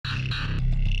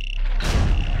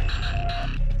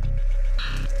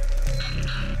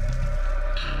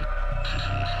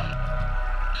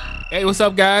Hey, what's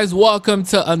up, guys? Welcome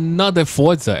to another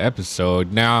Forza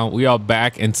episode. Now, we are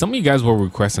back, and some of you guys were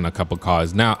requesting a couple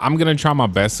cars. Now, I'm going to try my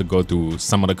best to go through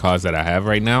some of the cars that I have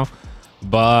right now.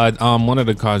 But one of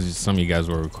the cars some of you guys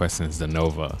were requesting is the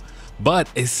Nova. But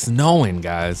it's snowing,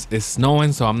 guys. It's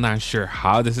snowing, so I'm not sure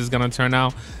how this is going to turn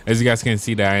out. As you guys can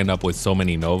see, that I end up with so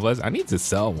many Novas. I need to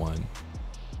sell one.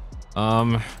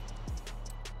 I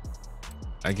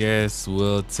guess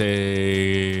we'll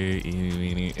take...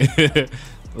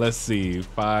 Let's see,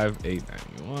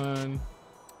 5891.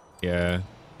 Yeah,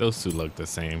 those two look the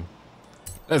same.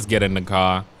 Let's get in the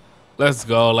car. Let's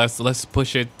go. Let's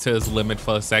push it to its limit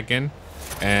for a second.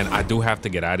 And I do have to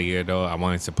get out of here though. I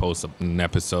wanted to post an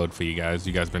episode for you guys.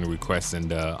 You guys been requesting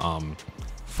the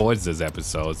Forza's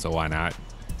episode, so why not?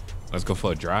 Let's go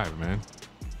for a drive, man.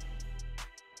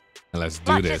 And let's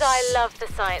do this. Much as I love the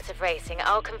science of racing,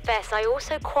 I'll confess I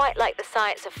also quite like the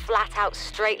science of flat-out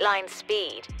straight-line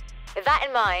speed. With that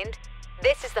in mind,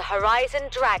 this is the Horizon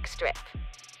drag strip.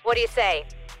 What do you say?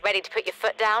 Ready to put your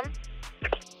foot down?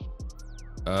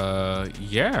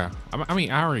 Yeah. I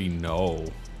mean, I already know.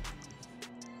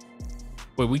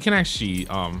 But we can actually,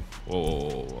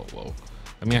 whoa.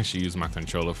 Let me actually use my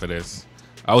controller for this.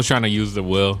 I was trying to use the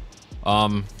wheel.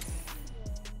 But,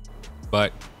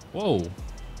 whoa. What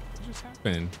just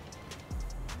happened?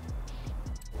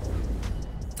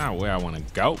 Not where I want to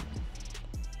go.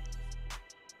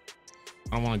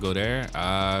 I don't want to go there.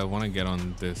 I want to get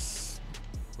on this.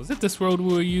 Was it this road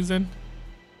we were using?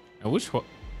 And which?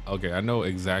 Okay, I know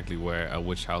exactly where,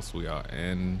 which house we are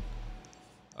in.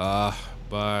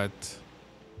 But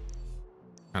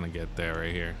trying to get there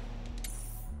right here.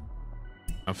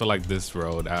 I feel like this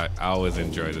road. I always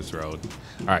enjoy this road.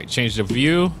 All right, change the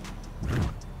view.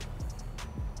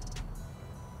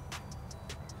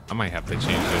 I might have to change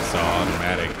this to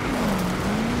automatic.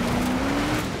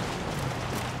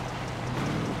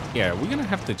 Yeah, we're gonna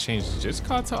have to change this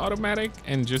car to automatic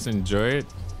and just enjoy it.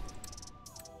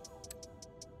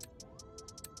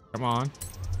 Come on.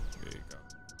 There you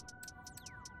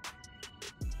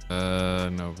go.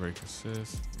 No brake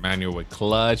assist. Manual with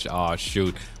clutch. Oh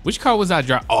shoot. Which car was I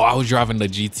driving? Oh, I was driving the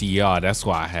GTR. That's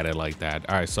why I had it like that.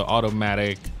 All right, so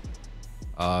automatic.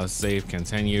 Save,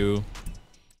 continue.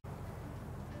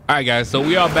 All right, guys. So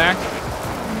we are back.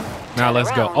 Now let's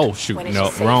go. Oh shoot.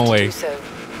 No, wrong way.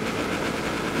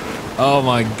 Oh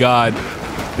my God,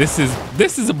 this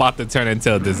is about to turn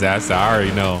into a disaster. I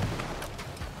already know.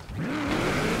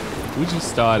 We just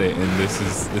started and this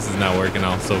is not working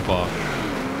out so far.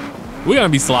 We're gonna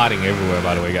be sliding everywhere,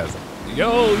 by the way, guys.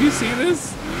 Yo, you see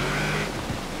this?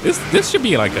 This should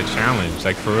be like a challenge,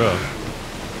 like for real.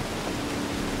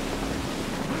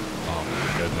 Oh my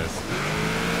goodness.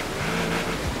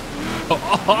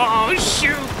 Oh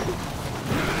shoot.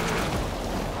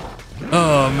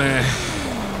 Oh man.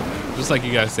 Just like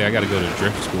you guys say, I gotta go to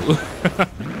drift school.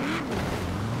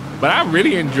 But I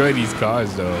really enjoy these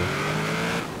cars though.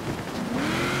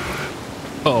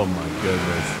 Oh my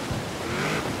goodness.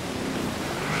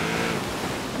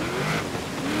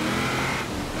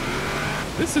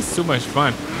 This is too much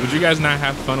fun. Would you guys not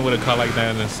have fun with a car like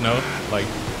that in the snow? Like,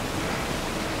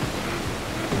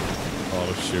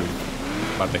 oh shoot.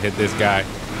 About to hit this guy.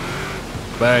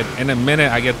 But in a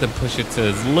minute, I get to push it to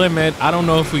its limit. I don't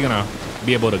know if we're gonna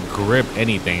be able to grip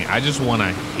anything. I just want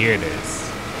to hear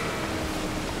this.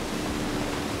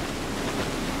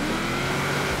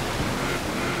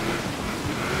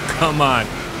 Come on.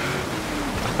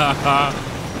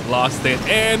 Lost it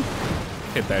and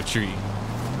hit that tree.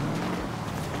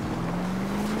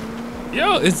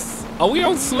 Yo, are we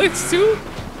on slicks too?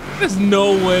 There's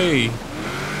no way.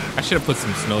 I should have put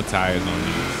some snow tires on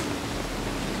these.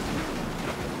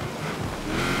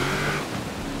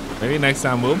 Maybe next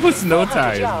time we'll put snow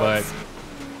tires, but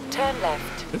turn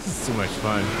left. This is too much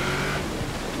fun.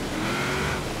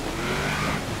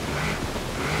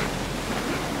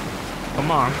 Come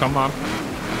on, come on.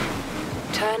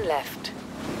 Turn left.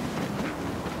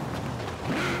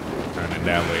 Turning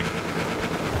that way.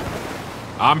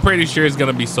 I'm pretty sure it's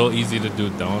gonna be so easy to do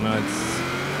donuts.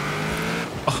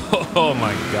 Oh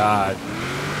my God.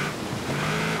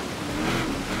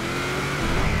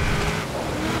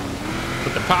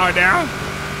 Put the power down.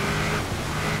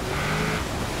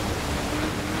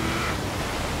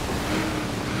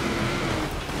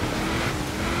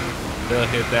 They'll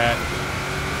hit that.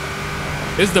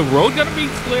 Is the road gonna be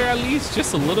clear at least?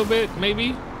 Just a little bit,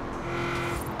 maybe?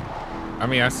 I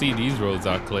mean, I see these roads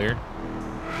are clear.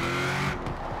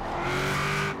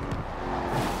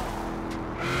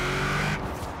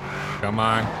 Come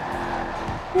on.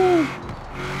 Woo. I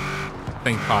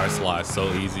think power slide is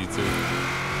so easy too.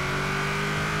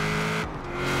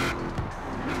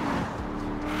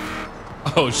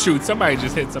 Oh shoot, somebody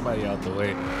just hit somebody out the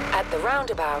way. At the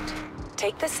roundabout,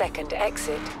 take the second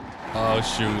exit. Oh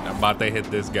shoot, I'm about to hit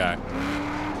this guy.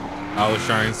 I was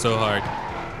trying so hard.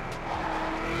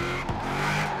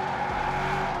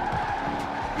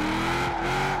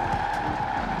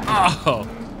 Oh.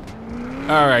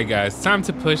 All right, guys, time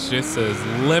to push this to its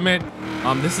limit.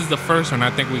 This is the first one. I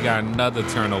think we got another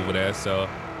turn over there, so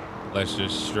let's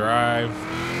just drive.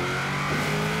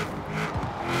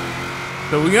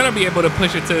 So we're gonna be able to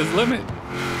push it to its limit.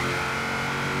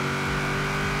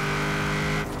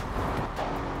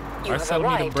 You I have still need a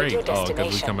arrived at break. your Oh, because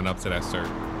destination. we're coming up to that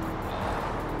circle.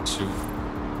 Shoot.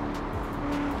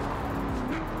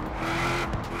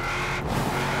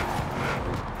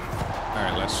 All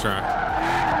right, let's try.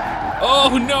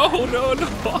 Oh no, no, no.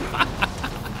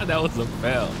 That was a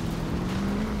fail.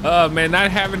 Oh man,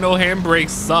 not having no handbrake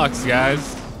sucks,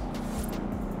 guys.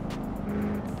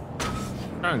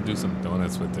 I'm trying to do some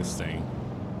donuts with this thing.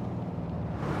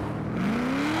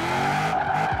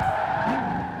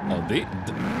 Oh,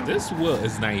 this wheel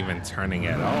is not even turning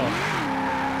at all.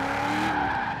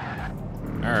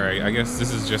 All right, I guess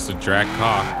this is just a drag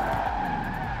car.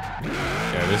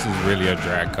 Yeah, this is really a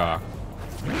drag car.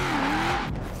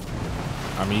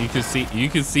 I mean, you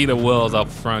can see the wheels up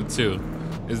front too.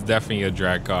 It's definitely a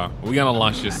drag car. We're gonna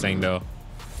launch this thing though.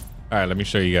 All right, let me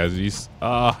show you guys these.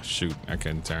 Oh shoot, I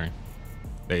couldn't turn.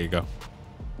 There you go.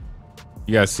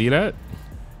 You guys see that?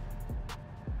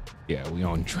 Yeah, we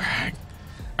on drag.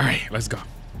 All right, let's go.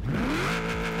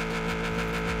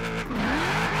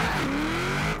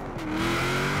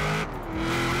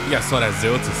 You guys saw that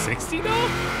 0 to 60 though?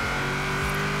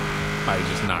 Probably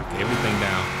just knocked everything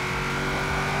down.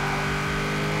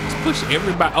 Just push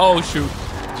everybody. Oh shoot.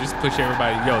 Just push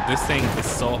everybody. Yo, this thing is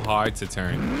so hard to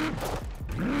turn.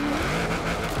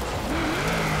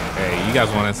 Hey, you guys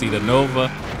want to see the Nova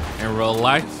in real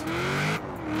life?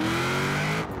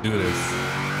 Do this.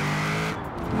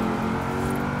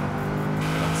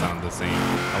 It don't sound the same.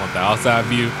 I want the outside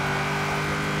view.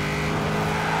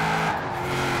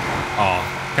 Oh,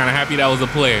 kind of happy that was a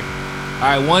player. All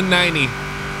right, 190,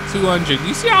 200.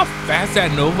 You see how fast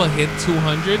that Nova hit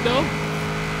 200 though?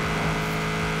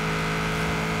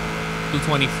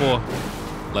 224.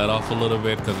 Let off a little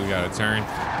bit because we got to turn.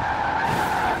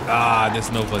 Ah,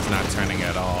 this Nova's not turning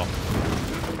at all.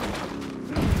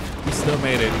 We still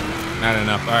made it. Not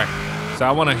enough. All right. So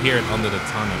I want to hear it under the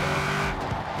tunnel though.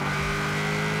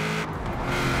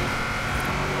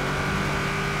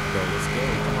 Go, let's go.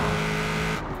 Come on.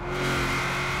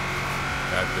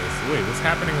 Got this. Wait, what's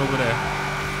happening over there?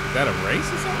 Is that a race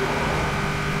or something?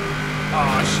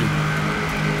 Oh, shoot.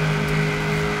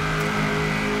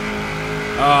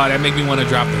 Oh, that make me want to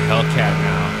drop the Hellcat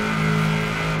now.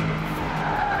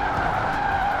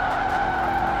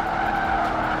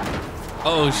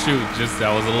 Oh shoot, just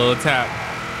that was a little tap.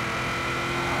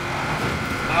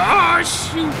 Oh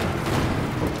shoot.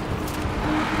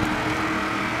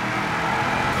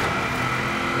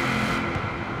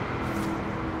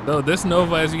 So this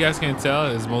Nova, as you guys can tell,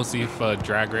 is mostly for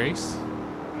drag race.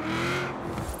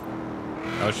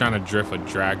 I was trying to drift a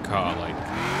drag car, like.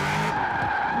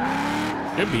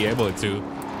 Should be able to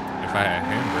if I had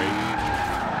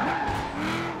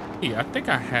handbrake. Yeah, I think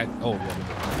I had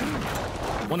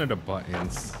one of the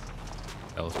buttons.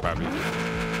 That was probably.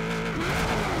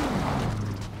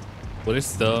 But it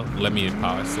still let me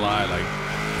power slide like.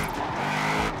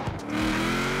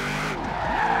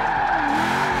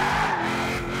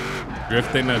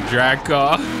 Drifting a drag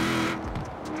car.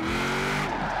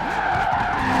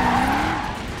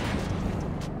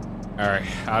 All right,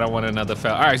 I don't want another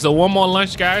fail. All right, so one more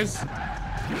lunch, guys.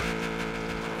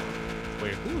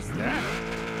 Wait, who's that?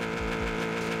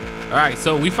 All right,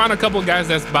 so we found a couple guys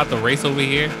that's about to race over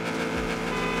here.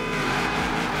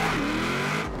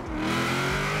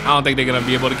 I don't think they're gonna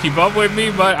be able to keep up with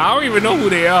me, but I don't even know who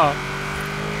they are.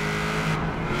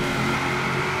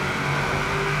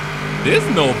 This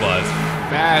Nova is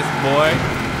fast, boy.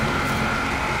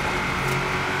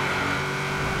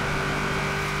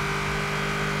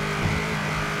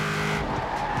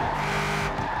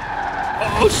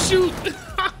 Oh shoot!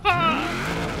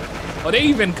 Oh, they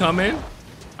even coming?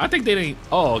 I think they didn't.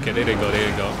 Oh, okay, there they go,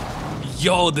 there they go.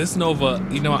 Yo, this Nova,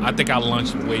 you know, I think I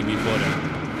launched way before them.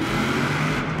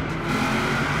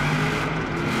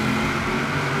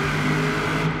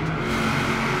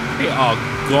 They are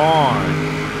gone.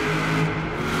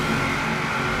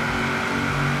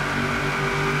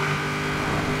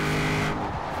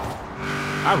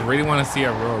 I really want to see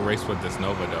a real race with this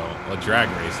Nova though, a drag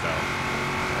race though.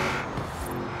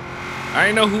 I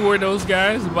didn't know who were those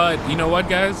guys, but you know what,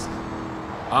 guys?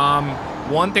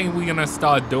 one thing we're gonna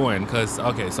start doing, because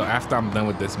okay, so after I'm done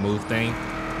with this move thing,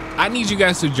 I need you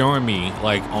guys to join me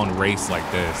like on race like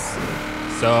this.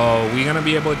 So we're gonna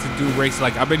be able to do race.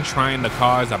 Like I've been trying the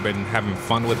cars, I've been having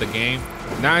fun with the game.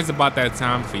 Now it's about that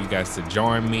time for you guys to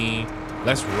join me.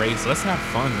 Let's race, let's have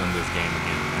fun on this game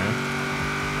again, man.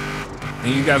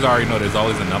 And you guys already know there's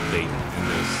always an update in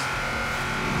this.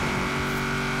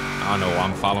 I don't know why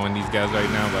I'm following these guys right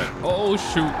now, but oh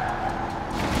shoot.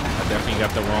 I definitely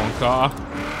got the wrong car.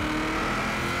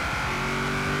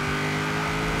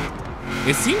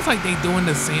 It seems like they doing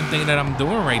the same thing that I'm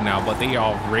doing right now, but they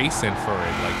all racing for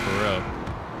it, like for real.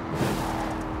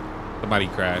 Somebody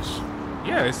crashed.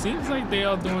 Yeah, it seems like they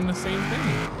all doing the same thing.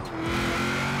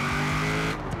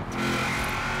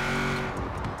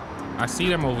 I see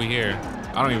them over here.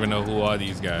 I don't even know who are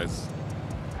these guys.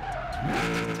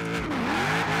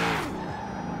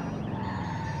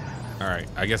 All right,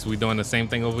 I guess we doing the same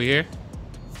thing over here.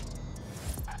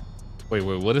 Wait,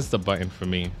 what is the button for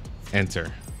me?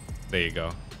 Enter. There you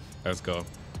go. Let's go.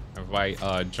 Invite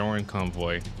join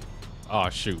convoy. Oh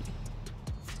shoot.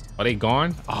 Are they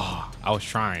gone? Oh, I was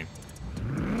trying.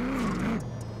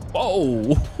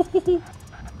 Whoa.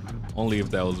 Only if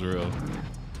that was real.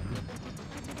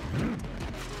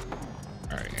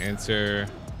 All right, enter.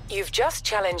 You've just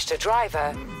challenged a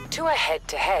driver to a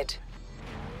head-to-head.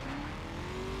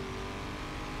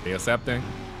 They accepting?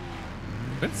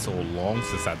 It's been so long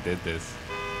since I did this.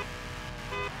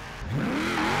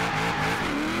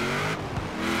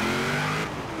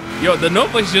 Yo, the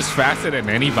Nova's just faster than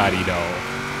anybody though.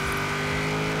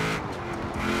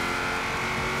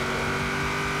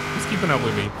 Who's keeping up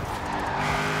with me?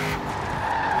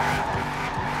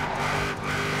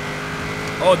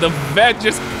 Oh, the vet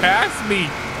just passed me.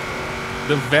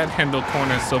 The vet handle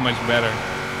corner is so much better.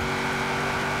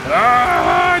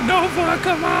 Ah, Nova,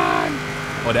 come on.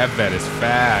 Oh, that vet is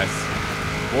fast.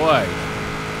 Boy.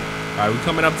 All right, we're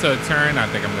coming up to a turn. I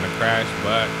think I'm gonna crash,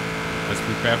 but let's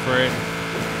prepare for it.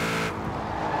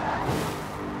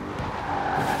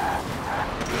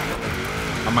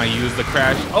 I might use the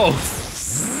crash. Oh,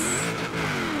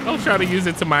 don't try to use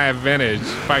it to my advantage.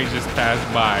 Probably just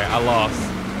passed by. I lost.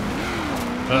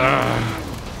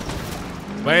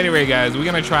 Ugh. But anyway, guys, we're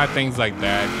gonna try things like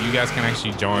that. You guys can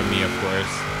actually join me, of course,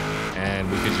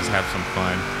 and we could just have some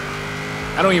fun.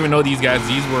 I don't even know these guys.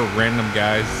 These were random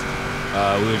guys.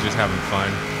 We were just having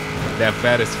fun. That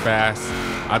vet is fast.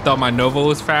 I thought my Nova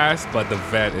was fast, but the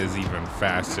vet is even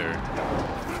faster.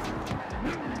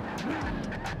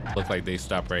 Look like they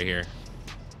stopped right here.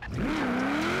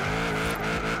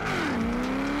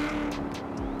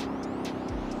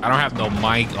 I don't have no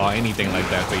mic or anything like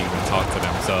that to even talk to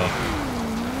them, so.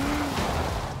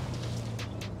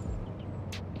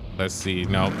 Let's see.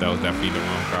 Nope, that was definitely the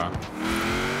wrong car.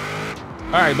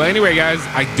 All right, but anyway, guys,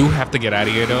 I do have to get out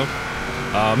of here though.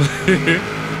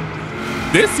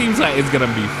 This seems like it's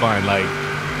gonna be fun. Like,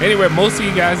 anyway, most of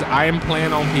you guys, I am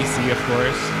playing on PC, of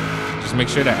course. Just make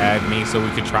sure to add me so we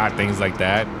could try things like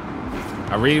that.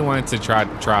 I really wanted to try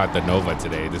out the Nova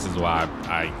today. This is why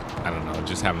I don't know,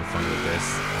 just having fun with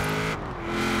this.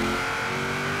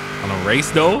 On a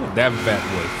race though, that vet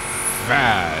was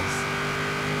fast.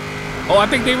 Oh, I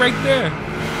think they right there.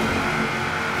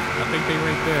 I think they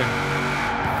right there.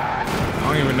 I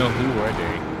don't even know who were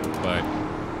they, but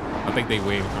I think they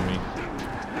waiting for me.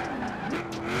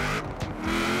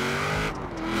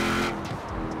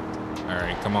 All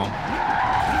right, come on.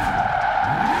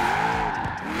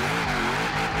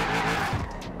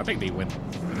 I think they went.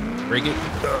 Break it.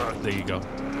 There you go.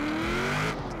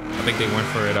 I think they went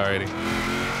for it already.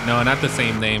 No, not the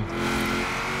same name.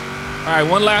 All right,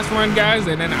 one last run, guys,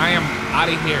 and then I am out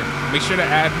of here. Make sure to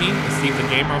add me, Steve the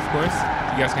Gamer, of course.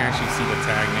 You guys can actually see the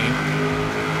tag name.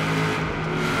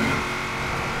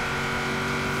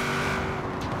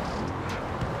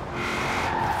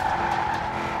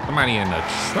 Somebody in the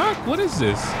truck? What is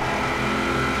this?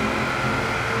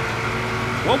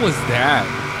 What was that?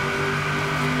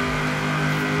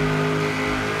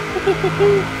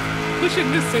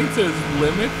 Pushing this thing to its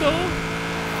limit, though?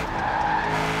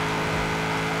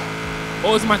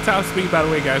 Oh, it's my top speed, by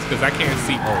the way, guys, because I can't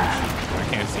see. Oh, shoot. I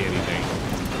can't see anything.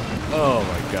 Oh,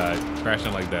 my God.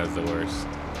 Crashing like that is the worst.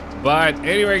 But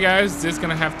anyway, guys, this is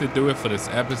going to have to do it for this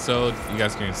episode. You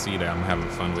guys can see that I'm having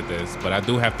fun with this, but I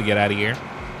do have to get out of here.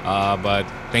 But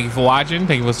thank you for watching.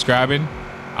 Thank you for subscribing.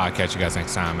 I'll catch you guys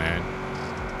next time, man.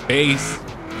 Peace.